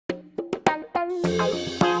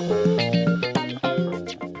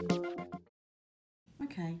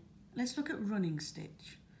Okay, let's look at running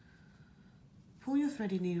stitch. Pull your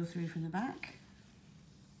threaded needle through from the back.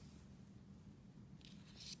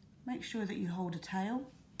 Make sure that you hold a tail.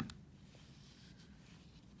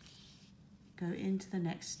 Go into the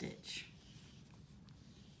next stitch,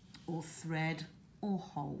 or thread, or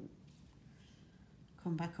hole.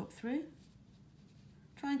 Come back up through.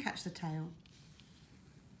 Try and catch the tail.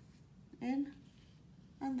 In,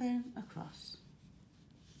 and then across.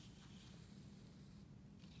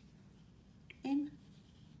 In,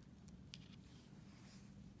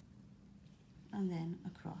 and then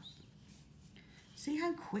across. See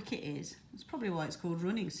how quick it is? That's probably why it's called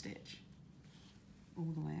running stitch.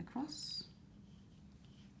 All the way across.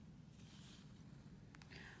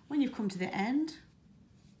 When you've come to the end,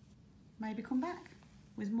 maybe come back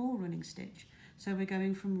with more running stitch. So we're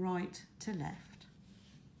going from right to left.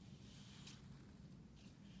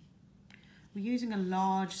 We're using a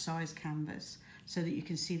large size canvas so that you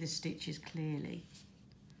can see the stitches clearly.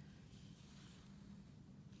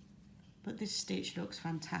 But this stitch looks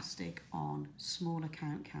fantastic on smaller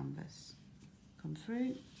count canvas. Come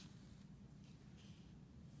through,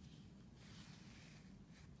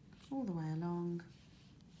 all the way along,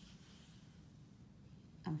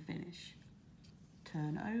 and finish.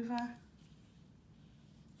 Turn over,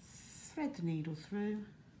 thread the needle through,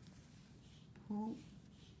 pull,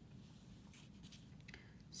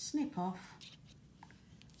 snip off,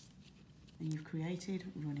 and you've created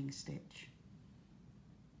running stitch.